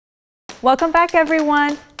Welcome back,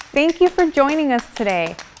 everyone. Thank you for joining us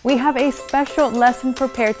today. We have a special lesson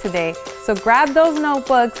prepared today, so grab those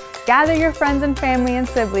notebooks, gather your friends and family and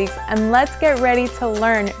siblings, and let's get ready to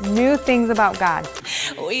learn new things about God.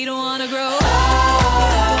 We don't want to grow up.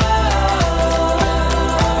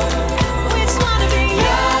 We just want to be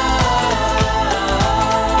young.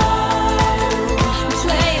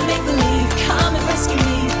 Play and make believe, come and rescue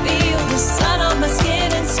me. Feel the sun on my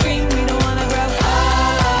skin and scream. We don't want to grow up.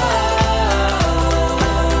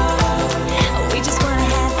 We just want to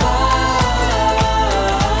have fun.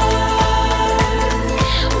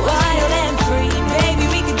 Wild and free, baby,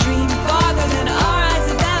 we can dream farther than our eyes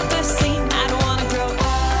have ever seen. I don't want to grow up.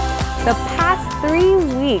 The past 3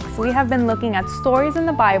 weeks, we have been looking at stories in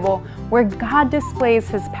the Bible where God displays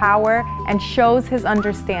His power and shows His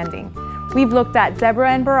understanding. We've looked at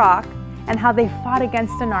Deborah and Barak and how they fought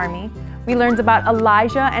against an army. We learned about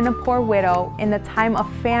Elijah and a poor widow. In the time of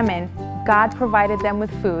famine, God provided them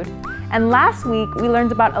with food. And last week, we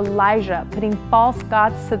learned about Elijah putting false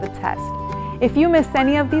gods to the test. If you missed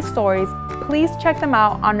any of these stories, please check them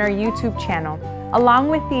out on our YouTube channel. Along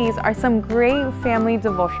with these are some great family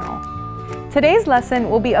devotional. Today's lesson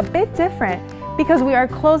will be a bit different because we are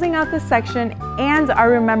closing out this section and our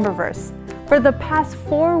Remember verse. For the past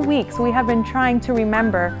 4 weeks, we have been trying to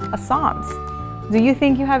remember a Psalms. Do you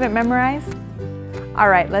think you have it memorized? All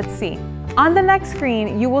right, let's see. On the next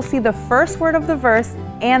screen, you will see the first word of the verse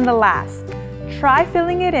and the last. Try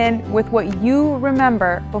filling it in with what you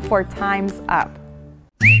remember before time's up.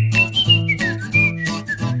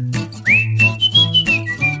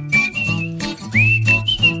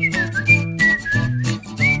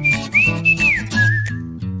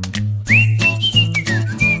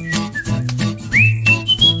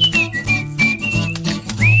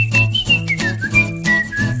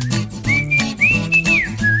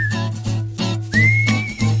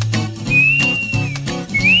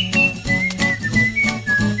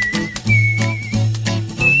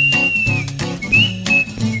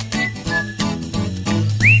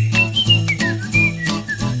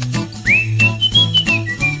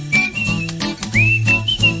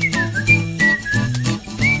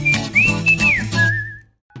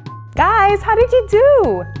 Guys, how did you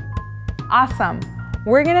do? Awesome.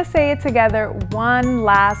 We're gonna say it together one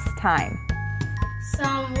last time.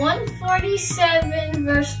 Psalm 147,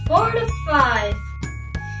 verse 4 to 5.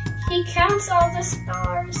 He counts all the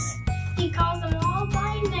stars. He calls them all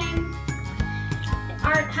by name.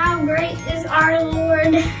 How great is our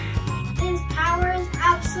Lord. His power is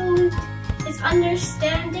absolute. His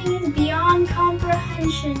understanding is beyond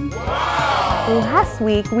comprehension. Last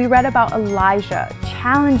week, we read about Elijah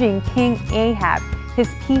challenging King Ahab, his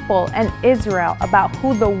people, and Israel about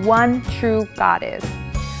who the one true God is.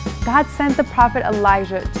 God sent the prophet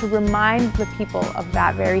Elijah to remind the people of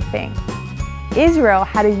that very thing. Israel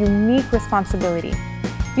had a unique responsibility.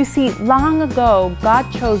 You see, long ago,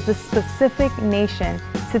 God chose this specific nation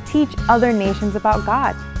to teach other nations about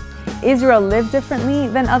God. Israel lived differently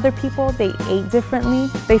than other people, they ate differently,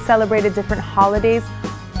 they celebrated different holidays,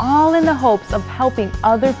 all in the hopes of helping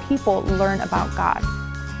other people learn about God.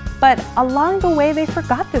 But along the way, they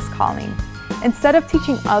forgot this calling. Instead of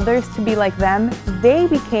teaching others to be like them, they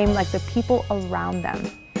became like the people around them.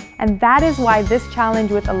 And that is why this challenge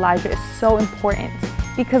with Elijah is so important,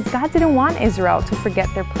 because God didn't want Israel to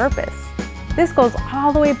forget their purpose. This goes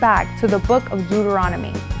all the way back to the book of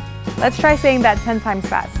Deuteronomy. Let's try saying that 10 times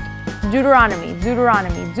fast. Deuteronomy,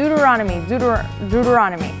 Deuteronomy, Deuteronomy,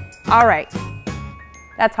 Deuteronomy. All right,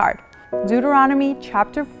 that's hard. Deuteronomy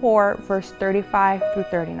chapter 4, verse 35 through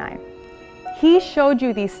 39. He showed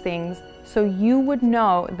you these things so you would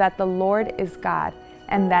know that the Lord is God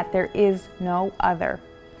and that there is no other.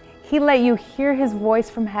 He let you hear His voice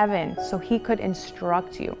from heaven so He could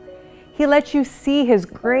instruct you. He let you see His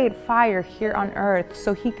great fire here on earth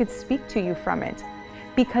so He could speak to you from it.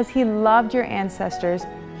 Because He loved your ancestors,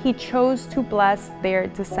 He chose to bless their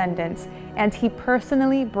descendants, and He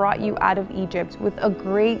personally brought you out of Egypt with a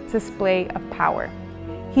great display of power.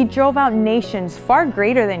 He drove out nations far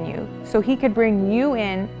greater than you, so He could bring you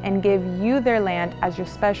in and give you their land as your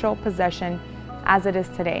special possession as it is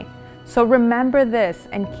today. So remember this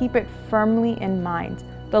and keep it firmly in mind.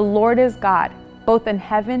 The Lord is God, both in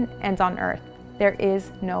heaven and on earth. There is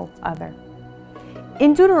no other.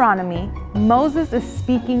 In Deuteronomy, Moses is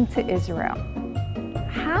speaking to Israel.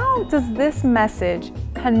 How does this message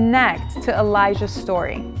connect to Elijah's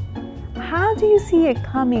story? How do you see it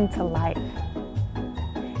coming to life?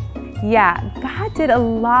 Yeah, God did a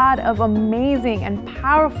lot of amazing and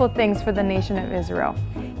powerful things for the nation of Israel.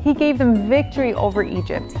 He gave them victory over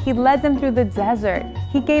Egypt. He led them through the desert.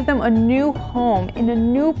 He gave them a new home in a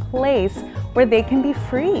new place where they can be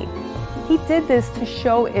free. He did this to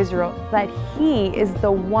show Israel that He is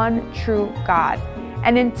the one true God,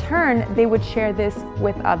 and in turn, they would share this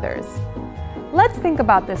with others. Let's think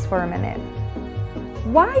about this for a minute.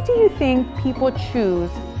 Why do you think people choose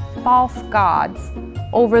false gods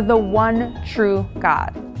over the one true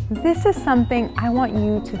God? This is something I want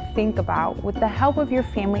you to think about with the help of your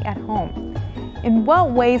family at home. In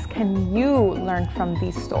what ways can you learn from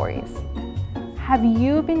these stories? Have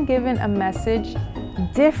you been given a message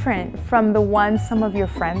different from the one some of your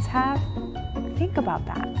friends have? Think about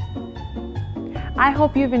that. I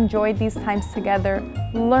hope you've enjoyed these times together,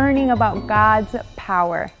 learning about God's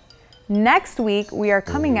power. Next week, we are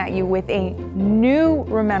coming at you with a new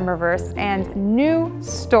Remember verse and new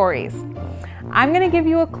stories. I'm going to give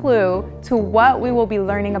you a clue to what we will be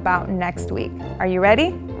learning about next week. Are you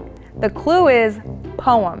ready? The clue is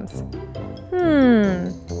poems.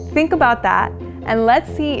 Think about that, and let's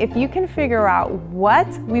see if you can figure out what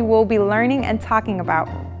we will be learning and talking about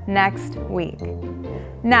next week.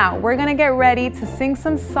 Now, we're going to get ready to sing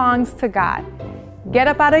some songs to God. Get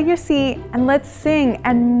up out of your seat and let's sing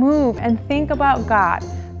and move and think about God,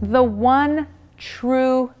 the one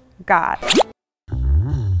true God.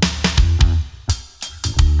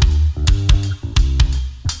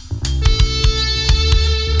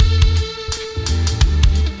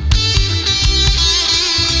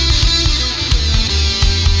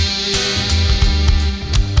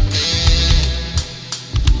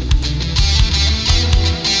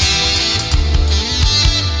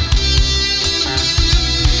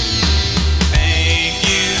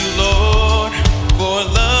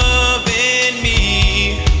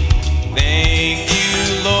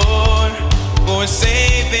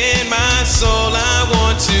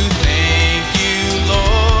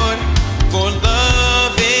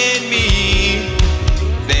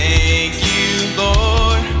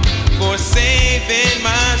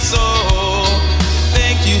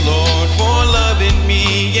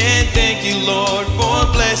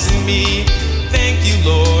 Thank you,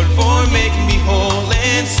 Lord, for making me whole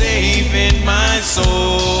and saving my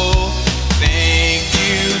soul. Thank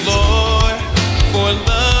you, Lord, for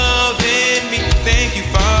loving me. Thank you,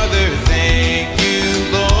 Father. Thank you,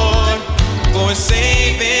 Lord, for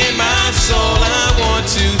saving my soul. I want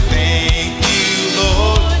to thank you,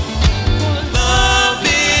 Lord, for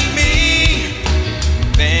loving me.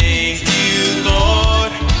 Thank you,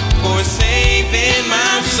 Lord, for saving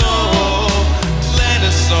my soul. Let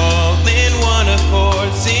us all in one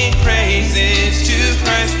accord sing praises to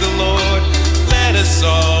Christ the Lord. Let us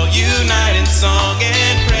all unite in song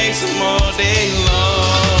and praise Him all day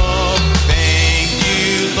long. Thank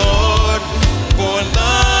you, Lord, for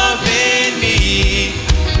loving me.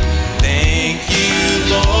 Thank you,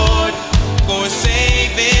 Lord, for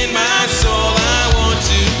saving my soul. I want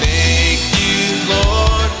to thank you,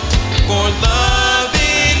 Lord, for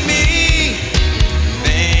loving me.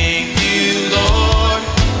 Thank you, Lord,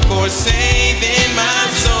 for saving my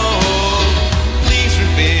soul. Please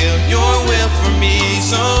reveal your will for me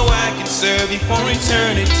so I can serve you for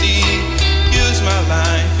eternity. Use my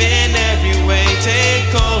life in every way,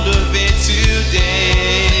 take hold of it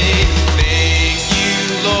today. Thank you,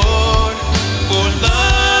 Lord, for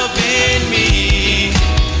loving me.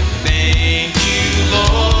 Thank you,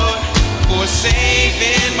 Lord, for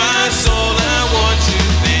saving my soul. I want to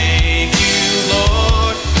thank you,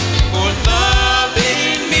 Lord, for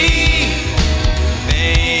loving me.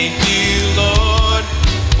 Thank you, Lord,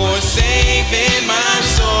 for saving my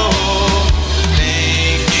soul.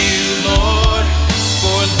 Thank you, Lord,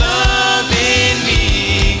 for loving me.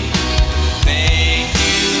 Thank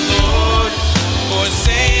you, Lord, for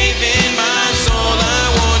saving my soul. I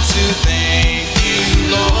want to thank you,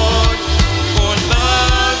 Lord, for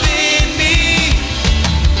loving me.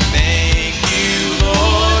 Thank you,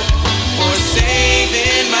 Lord, for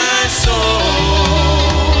saving my soul.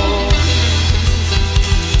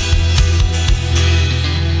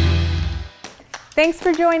 Thanks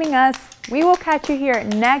for joining us. We will catch you here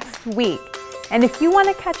next week. And if you want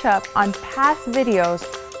to catch up on past videos,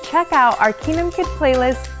 check out our Kingdom Kid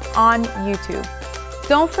playlist on YouTube.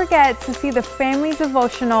 Don't forget to see the family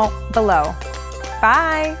devotional below.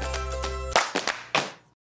 Bye!